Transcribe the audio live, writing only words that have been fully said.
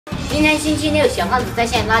今天星期六，小胖子在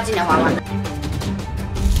线拉进来玩玩。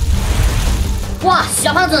哇，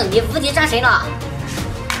小胖子，你无敌战神了！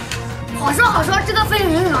好说好说，这个分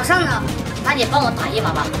挺好上的。那你帮我打一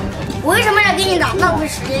把吧。我为什么要给你打？浪费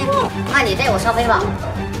时间。那你带我上飞吧。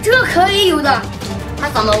这个可以有的。他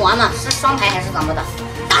怎么玩嘛？是双排还是怎么的？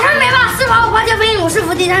打上没吧，4把5花加飞，我是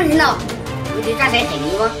无敌战神的。无敌战神很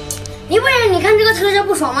牛吗？你不然你看这个特效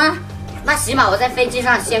不爽吗？那起码我在飞机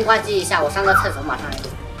上先挂机一下，我上个厕所马上来。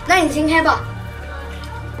那你先开吧。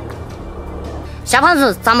小胖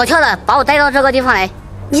子怎么跳的？把我带到这个地方来。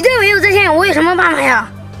你队友也有在线，我有什么办法呀？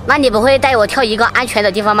那你不会带我跳一个安全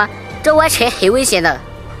的地方吗？这歪斜很危险的。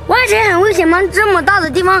歪斜很危险吗？这么大的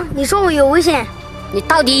地方，你说我有危险？你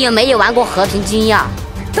到底有没有玩过和平精英啊？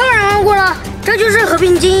当然玩过了，这就是和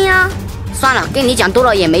平精英啊。算了，跟你讲多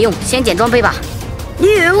了也没用，先捡装备吧。你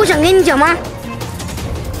以为我想跟你讲吗？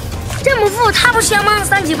这么富，它不香吗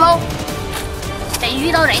？3级包。等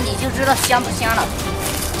遇到人你就知道香不香了。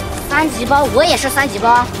3级包，我也是3级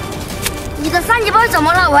包。你的3级包怎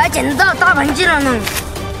么了？我还捡得到大盘鸡了呢。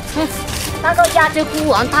哼，那个亚洲孤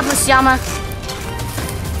王他不瞎吗？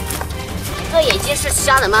这眼睛是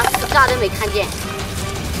瞎的吗？是嘎都没看见。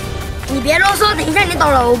你别啰嗦，等一下你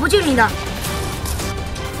倒了，我不救你的。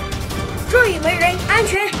这里没人，安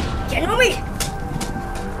全，捡装备。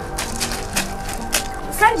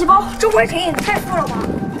3级包，这外城也太富了吧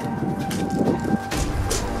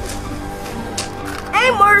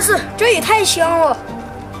！M24，这也太香了。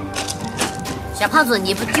小胖子，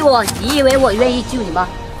你不救我，你以为我愿意救你吗？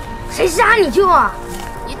谁瞎你救啊？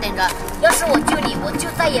你等着，要是我救你，我就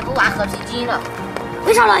再也不玩和平精英了。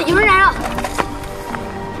别吵了，有人来了。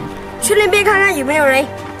去那边看看有没有人。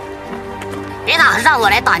别打，让我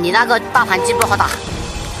来打，你那个大盘鸡不好打。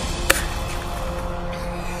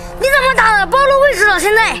你怎么打的？暴露位置了！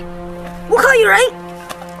现在，我靠，有人！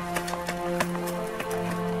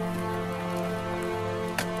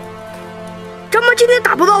怎么今天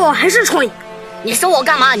打不到我？还是蠢！你说我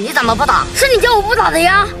干嘛？你怎么不打？是你叫我不打的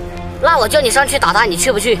呀！那我叫你上去打他，你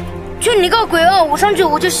去不去？去你个鬼哦！我上去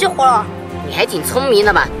我就熄火了。你还挺聪明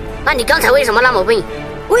的嘛？那你刚才为什么那么笨？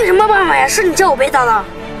我有什么办法呀？是你叫我别打的。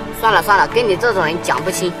算了算了，跟你这种人讲不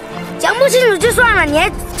清。讲不清楚就算了，你还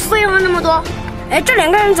废话那么多。哎，这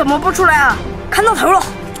2个人怎么不出来啊？看到头了。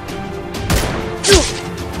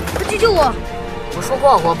快去救我！我说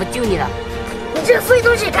过我不救你了。你这个废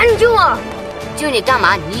东西，赶紧救我！救你干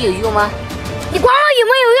嘛？你有用吗？你管我有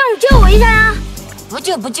没有用？救我一下呀！不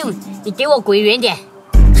救不救，你给我滚远点！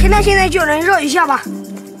现在就能热一下吧。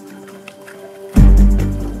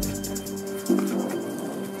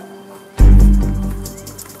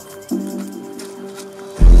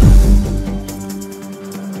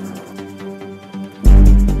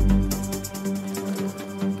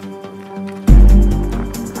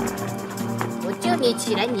我救你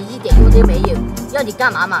起来，你一点用都没有，要你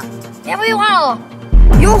干嘛嘛？别废话了！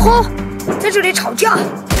哟呵，在这里吵架。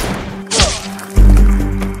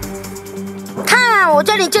看，我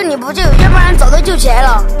叫你救你不救，要不然早都救起来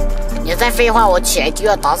了。你再废话，我起来就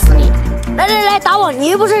要打死你！来，打我！你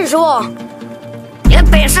又不认识我。有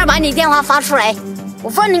本事把你电话发出来！我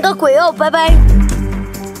放你个鬼哦！拜拜。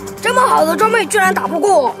这么好的装备居然打不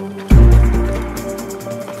过我。